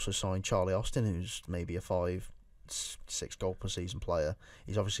 They also signed Charlie Austin, who's maybe a 5-6 goal per season player.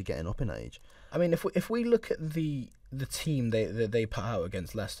 He's obviously getting up in age. I mean, if we look at the team they put out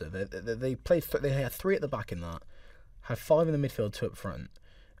against Leicester, they had 3 at the back in that, had 5 in the midfield, 2 up front.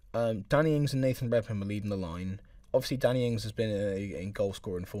 Danny Ings and Nathan Redmond were leading the line. Obviously, Danny Ings has been in goal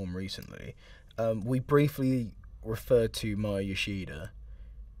scoring form recently. We briefly referred to Maya Yoshida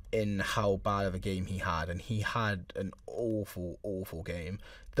in how bad of a game he had, and he had an awful, awful game.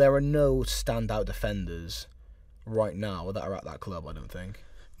 There are no standout defenders right now that are at that club, I don't think.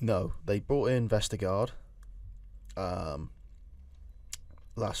 No, they brought in Vestergaard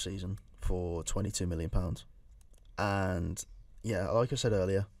last season for £22 million. And, yeah, like I said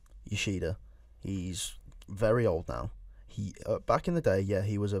earlier, Yoshida, he's very old now. He back in the day, yeah,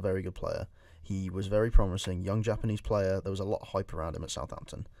 he was a very good player. He was very promising, young Japanese player. There was a lot of hype around him at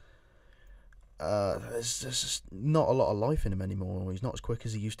Southampton. There's just not a lot of life in him anymore. He's not as quick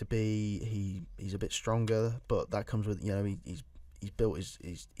as he used to be. He's a bit stronger, but that comes with, he's built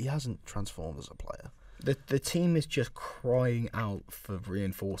he hasn't transformed as a player. The team is just crying out for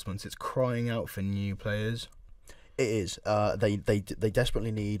reinforcements. It's crying out for new players. It is. They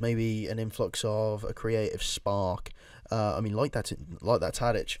desperately need maybe an influx of a creative spark. I mean, like that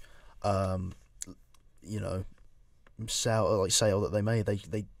Tadic, sale that they made.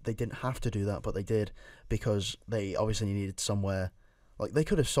 They didn't have to do that, but they did because they obviously needed somewhere. Like, they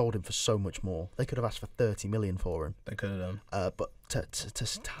could have sold him for so much more. They could have asked for 30 million for him. They could have done. But to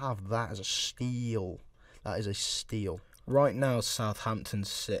have that as a steal, that is a steal. Right now, Southampton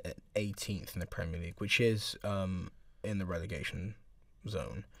sit at 18th in the Premier League, which is in the relegation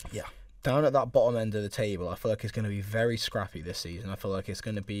zone. Yeah. Down at that bottom end of the table, I feel like it's going to be very scrappy this season. I feel like it's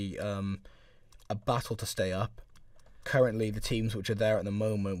going to be a battle to stay up. currently the teams which are there at the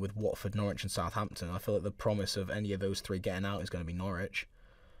moment with Watford, Norwich and Southampton, I feel like the promise of any of those three getting out is going to be Norwich.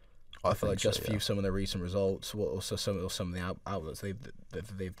 I feel like just view some of the recent results, also some of the outlets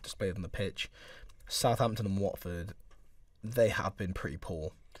they've displayed on the pitch. Southampton and Watford, they have been pretty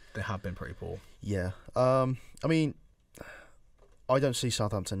poor. Yeah. I mean, I don't see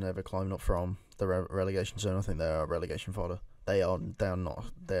Southampton ever climbing up from the relegation zone. I think they're relegation fodder. They are not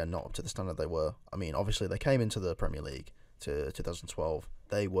up to the standard they were. I mean, obviously they came into the Premier League to 2012.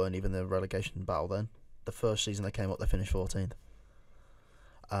 They weren't even in the relegation battle then. The first season they came up, they finished 14th.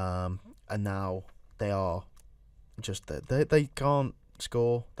 And now they are just they can't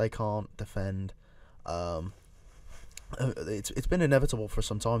score, they can't defend. It's been inevitable for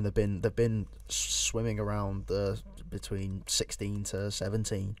some time. They've been swimming around between 16 to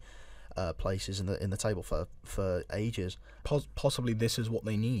 17 places in the table for ages. Possibly this is what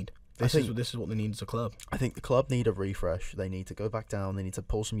they need. This is what they need as a club. I think the club need a refresh. They need to go back down. They need to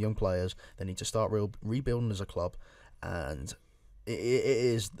pull some young players. They need to start rebuilding as a club, and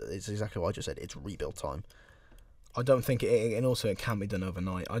it's exactly what I just said. It's rebuild time. I don't think and also it can't be done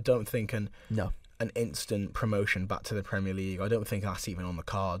overnight. I don't think an instant promotion back to the Premier League, I don't think that's even on the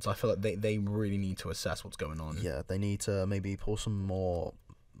cards. I feel like they really need to assess what's going on. Yeah, they need to maybe pull some more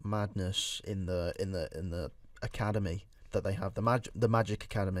madness in the academy that they have, the Magic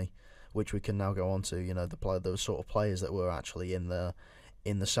Academy, which we can now go on to. You know, those sort of players that were actually in the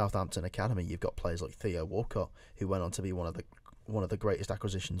Southampton Academy. You've got players like Theo Walcott, who went on to be one of the greatest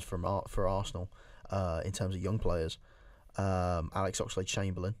acquisitions for Arsenal in terms of young players. Alex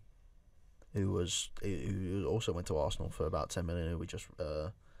Oxlade-Chamberlain, who also went to Arsenal for about 10 million, who we just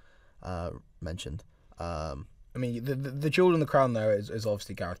mentioned. I mean, the jewel in the crown there is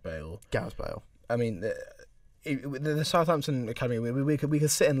obviously Gareth Bale. I mean, the Southampton Academy, we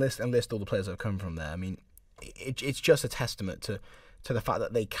could sit and list all the players that have come from there. I mean, it's just a testament to the fact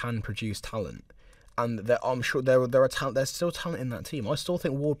that they can produce talent. And I'm sure there's still talent in that team. I still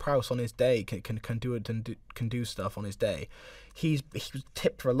think Ward-Prowse on his day can do stuff on his day. He was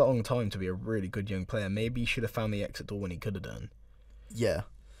tipped for a long time to be a really good young player. Maybe he should have found the exit door when he could have done. Yeah,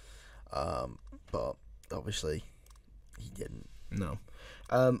 but obviously he didn't. No.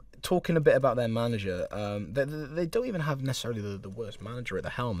 Talking a bit about their manager, they don't even have necessarily the worst manager at the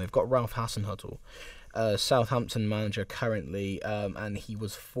helm. They've got Ralph Hasenhüttl, Southampton manager currently, and he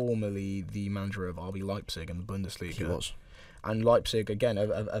was formerly the manager of RB Leipzig in the Bundesliga. He was. And Leipzig, again,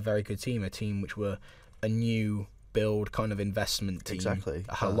 a very good team, a team which were a new build kind of investment team. Exactly.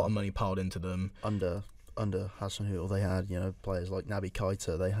 Had a lot of money piled into them. Under Hasenhüttl, they had players like Naby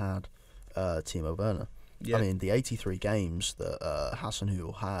Keita, they had Timo Werner. Yeah. I mean, the 83 games that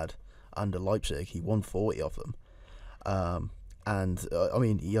Hasenhüttl had under Leipzig, he won 40 of them. And I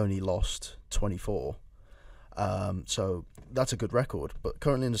mean, he only lost 24. So that's a good record. But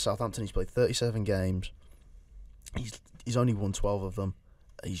currently in the Southampton, he's played 37 games. He's only won 12 of them.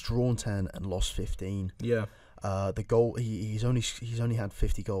 He's drawn 10 and lost 15. Yeah. The goal he's only had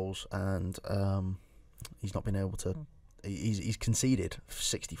 50 goals, and he's not been able to. He's conceded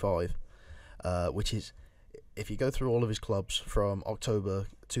 65, which is, if you go through all of his clubs from October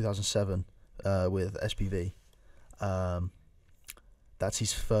 2007 with SPV, that's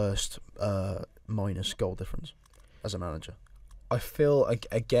his first minus goal difference as a manager. I feel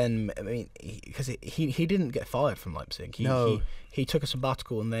again. I mean, because he didn't get fired from Leipzig. He took a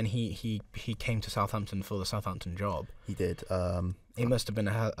sabbatical and then he came to Southampton for the Southampton job. He did. He must have been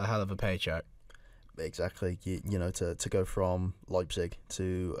a hell of a paycheck. Exactly. You know, to go from Leipzig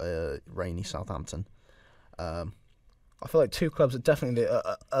to rainy Southampton. I feel like two clubs are definitely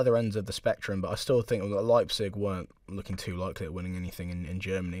the other ends of the spectrum, but I still think Leipzig weren't looking too likely at winning anything in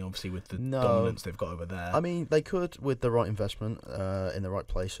Germany, obviously with the dominance they've got over there. I mean, they could with the right investment in the right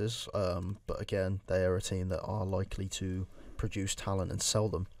places, but again, they are a team that are likely to produce talent and sell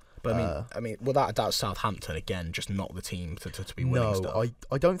them. But I mean, without a doubt, Southampton again, just not the team to be winning stuff. No,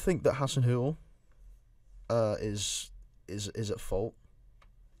 I don't think that Hasenhüttl is at fault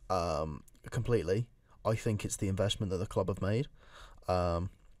completely. I think it's the investment that the club have made.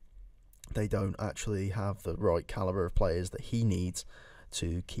 They don't actually have the right calibre of players that he needs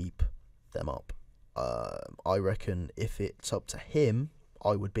to keep them up. I reckon if it's up to him,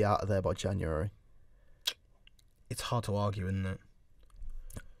 I would be out of there by January. It's hard to argue, isn't it?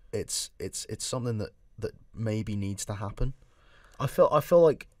 It's something that maybe needs to happen. I feel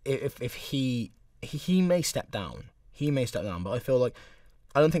like if he may step down, but I feel like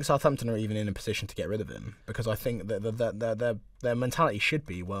I don't think Southampton are even in a position to get rid of him, because I think that their mentality should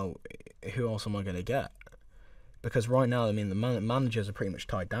be, well, who else am I going to get? Because right now, I mean, the managers are pretty much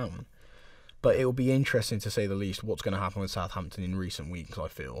tied down. But it will be interesting, to say the least, what's going to happen with Southampton in recent weeks, I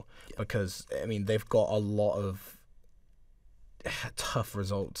feel. Yeah. Because, I mean, they've got a lot of tough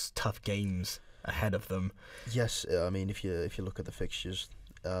results, tough games ahead of them. Yes, I mean, if you look at the fixtures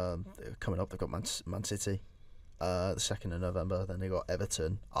coming up, they've got Man City, the 2nd of November. Then they got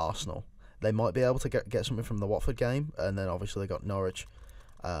Everton, Arsenal. They might be able to get something from the Watford game, and then obviously they got Norwich,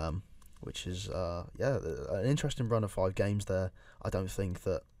 which is an interesting run of 5 games there. I don't think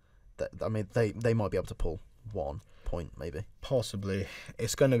that I mean they might be able to pull 1 point maybe. Possibly.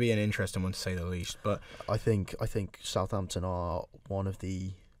 It's going to be an interesting one, to say the least. But I think Southampton are one of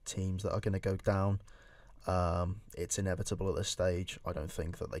the teams that are going to go down. It's inevitable at this stage. I don't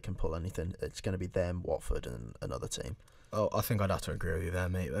think that they can pull anything. It's going to be them, Watford, and another team. Oh, I think I'd have to agree with you there,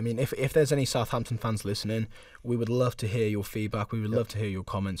 mate. I mean, if there's any Southampton fans listening, we would love to hear your feedback. We would love to hear your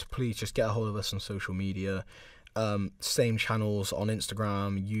comments. Please just get a hold of us on social media. Same channels on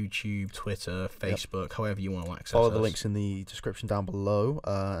Instagram, YouTube, Twitter, Facebook, however you want to access Follow us. The links in the description down below.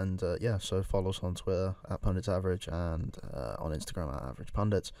 So follow us on Twitter at Pundits Average and on Instagram at Average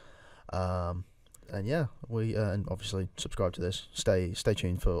Pundits. And obviously subscribe to this. Stay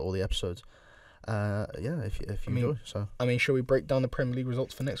tuned for all the episodes. If you enjoy. So I mean, shall we break down the Premier League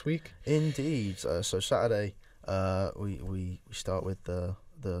results for next week? Indeed. So Saturday, we start with the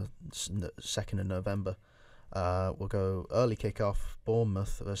 2nd of November. We'll go early kickoff.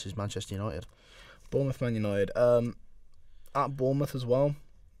 Bournemouth versus Manchester United. Bournemouth, Man United. At Bournemouth as well.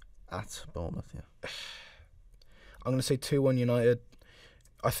 At Bournemouth, yeah. I'm going to say 2-1 United.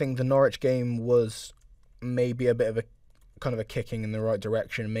 I think the Norwich game was maybe a bit of a kind of a kicking in the right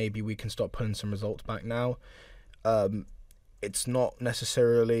direction. Maybe we can start putting some results back now. It's not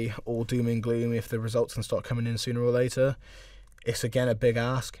necessarily all doom and gloom if the results can start coming in sooner or later. It's again a big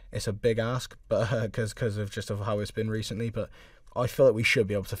ask. It's a big ask, but because of just of how it's been recently. But I feel like we should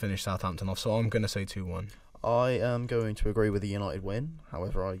be able to finish Southampton off. So I'm going to say 2-1. I am going to agree with the United win.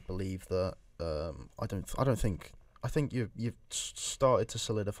 However, I believe that I think you've started to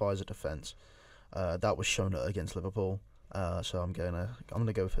solidify as a defence. That was shown against Liverpool. So I'm gonna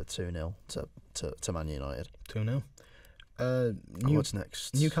go for 2-0 to Man United. 2-0. What's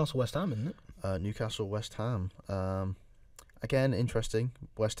next? Newcastle West Ham, isn't it? Newcastle West Ham. Again, interesting.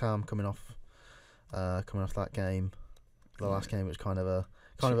 West Ham coming off that game. The last game was kind of a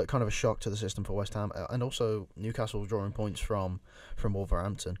shock to the system for West Ham, and also Newcastle drawing points from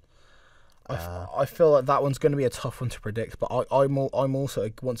Wolverhampton. I feel like that one's going to be a tough one to predict, but I'm also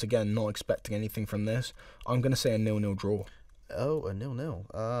once again not expecting anything from this. I'm going to say a 0-0 draw. Oh, a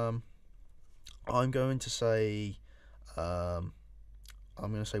 0-0. I'm going to say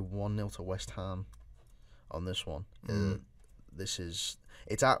 1-0 to West Ham on this one.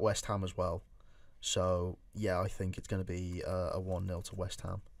 It's at West Ham as well, so yeah, I think it's going to be a 1-0 to West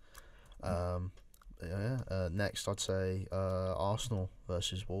Ham. Next, I'd say Arsenal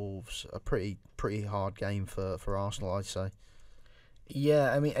versus Wolves. A pretty hard game for Arsenal, I'd say.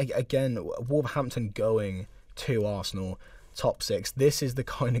 Yeah, I mean, again, Wolverhampton going to Arsenal, top 6. This is the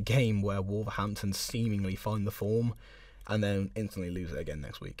kind of game where Wolverhampton seemingly find the form and then instantly lose it again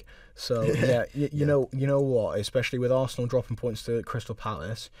next week. So, yeah, you know what? Especially with Arsenal dropping points to Crystal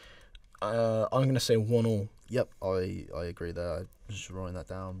Palace, I'm going to say 1-1. Yep, I agree there. I'm just writing that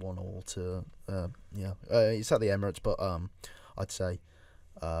down. 1-1 to it's at the Emirates, but I'd say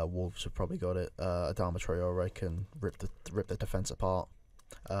Wolves have probably got it. Adama Traore can rip the defence apart.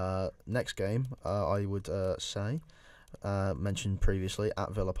 Next game, I would say mentioned previously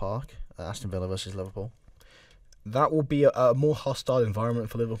at Villa Park, Aston Villa versus Liverpool. That will be a more hostile environment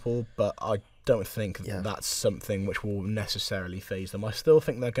for Liverpool, but I don't think that's something which will necessarily phase them. I still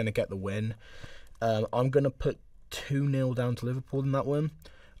think they're going to get the win. I'm going to put 2-0 down to Liverpool in that one.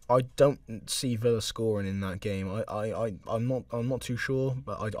 I don't see Villa scoring in that game. I'm not too sure,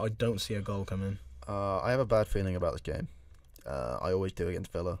 but I don't see a goal coming. I have a bad feeling about this game. I always do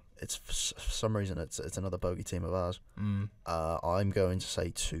against Villa. It's for some reason it's another bogey team of ours. I'm going to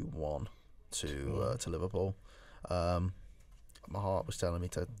say 2-1 to Liverpool. My heart was telling me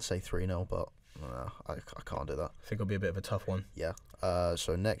to say 3-0, but I can't do that. I think it'll be a bit of a tough one. Yeah.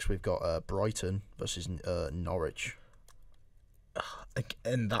 So next we've got Brighton versus Norwich.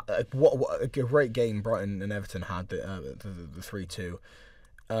 And that what a great game Brighton and Everton had, the 3-2.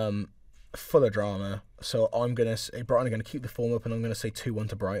 Full of drama. So I'm gonna say Brighton are gonna keep the form up, and I'm gonna say 2-1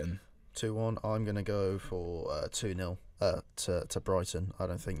 to Brighton. 2-1. I'm gonna go for 2-0 to Brighton. I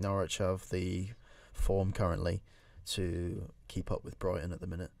don't think Norwich have the form currently to keep up with Brighton at the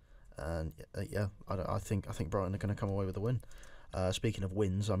minute, and I think Brighton are going to come away with a win. Speaking of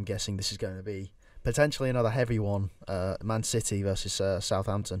wins, I'm guessing this is going to be potentially another heavy one. Man City versus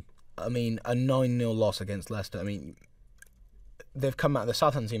Southampton. I mean, a 9-0 loss against Leicester. I mean, they've come out. The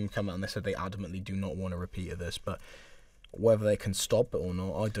Southampton team have come out and they said they adamantly do not want a repeat of this, but whether they can stop it or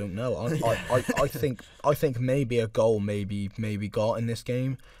not, I don't know. I think maybe a goal maybe got in this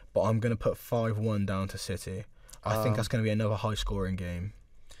game, but I'm going to put 5-1 down to City. I think that's going to be another high scoring game.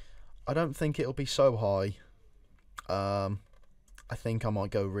 I don't think it'll be so high. I think I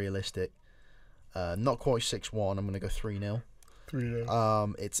might go realistic. Not quite 6-1. I'm going to go 3-0.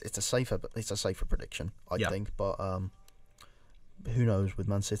 3-0. It's a safer prediction, I think, but who knows with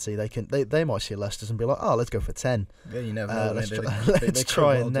Man City? They might see Leicester's and be like, oh, let's go for 10. Yeah, you never know. Let's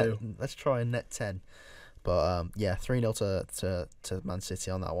try and net 10. But yeah, 3-0 to Man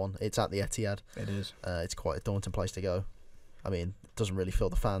City on that one. It's at the Etihad. It is. It's quite a daunting place to go. I mean, it doesn't really fill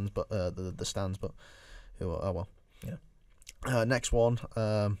the fans, but the stands. But oh well. Yeah. Next one,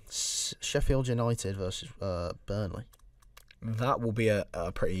 Sheffield United versus Burnley. That will be a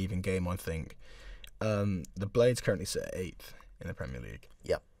pretty even game, I think. The Blades currently sit at 8th in the Premier League.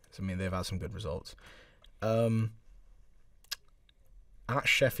 Yeah. So I mean, they've had some good results. At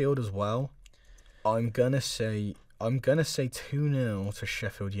Sheffield as well, I'm gonna say 2-0 to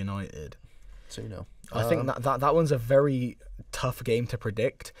Sheffield United. 2-0. I think that one's a very tough game to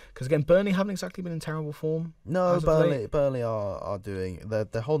predict because again, Burnley haven't exactly been in terrible form. No, Burnley are doing.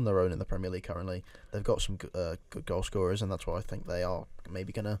 They're holding their own in the Premier League currently. They've got some good goal scorers, and that's why I think they are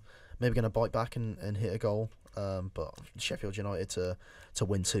maybe gonna bite back and hit a goal. But Sheffield United to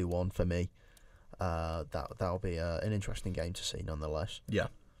win 2-1 for me. That'll be an interesting game to see nonetheless. Yeah.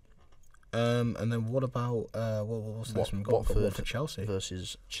 And then what about what's this one? Watford Chelsea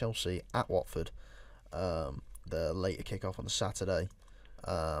versus Chelsea at Watford. The later kickoff on the Saturday.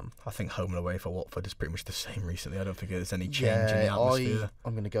 I think home and away for Watford is pretty much the same recently. I don't think there's any change in the atmosphere.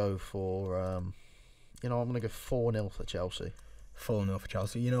 I'm going to go for I'm going to go 4-0 for Chelsea. 4-0 for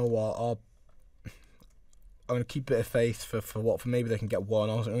Chelsea. You know what? I'm going to keep a bit of faith for Watford. Maybe they can get one.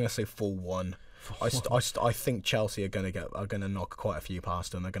 I'm going to say 4-1. I think Chelsea are going to knock quite a few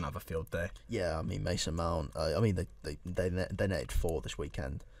past them. They're going to have a field day. Yeah, I mean Mason Mount. I mean they netted 4 this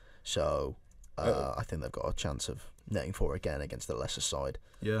weekend, so I think they've got a chance of netting 4 again against the lesser side.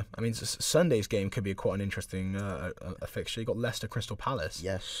 Yeah, I mean Sunday's game could be quite an interesting a fixture. You got Leicester Crystal Palace.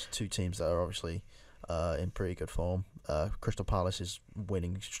 Yes, 2 teams that are obviously in pretty good form. Crystal Palace's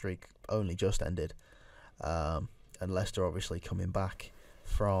winning streak only just ended, and Leicester obviously coming back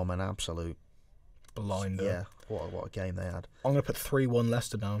from an absolute blinder. Yeah, what a game they had. I'm going to put 3-1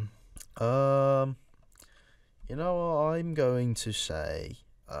 Leicester down. You know what? I'm going to say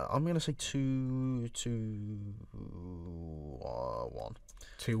 2-1.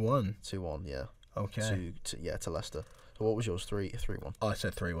 2-1. 2-1. Yeah. Okay. To Leicester. So what was yours? 3-1. I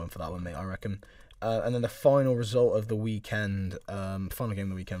said 3-1 for that one, mate. I reckon. And then the final result of the weekend, final game of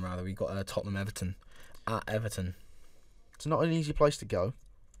the weekend rather, we got Tottenham Everton at Everton. It's not an easy place to go,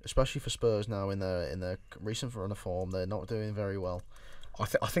 especially for Spurs now in their recent run of form. They're not doing very well. I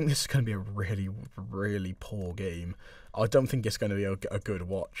think this is going to be a really, really poor game. I don't think it's going to be a good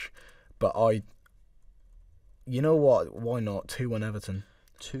watch. But you know what? Why not? 2-1 Everton.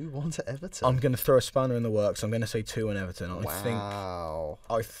 2-1 to Everton? I'm going to throw a spanner in the works. I'm going to say 2-1 Everton. Wow.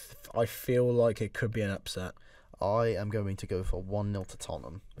 I feel like it could be an upset. I am going to go for 1-0 to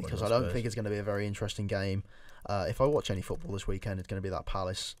Tottenham because I don't think it's going to be a very interesting game. If I watch any football this weekend, it's going to be that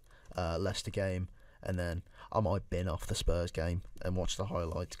Palace Leicester game, and then I might bin off the Spurs game and watch the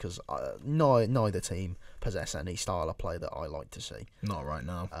highlights because neither team possess any style of play that I like to see. Not right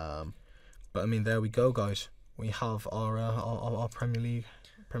now. But I mean, there we go, guys. We have our Premier League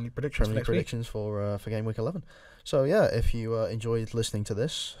predictions for game week 11. So yeah, if you enjoyed listening to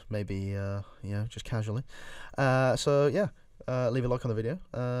this, maybe just casually, so yeah. Leave a like on the video.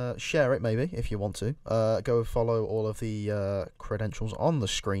 Share it maybe if you want to. Go follow all of the credentials on the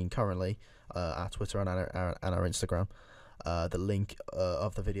screen currently, our Twitter and our Instagram. The link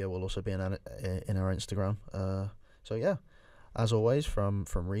of the video will also be in our Instagram. So yeah, as always from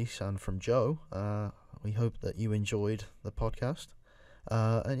Reese and from Joe, we hope that you enjoyed the podcast.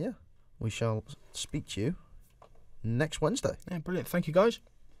 And yeah, we shall speak to you next Wednesday. Yeah, brilliant. Thank you, guys.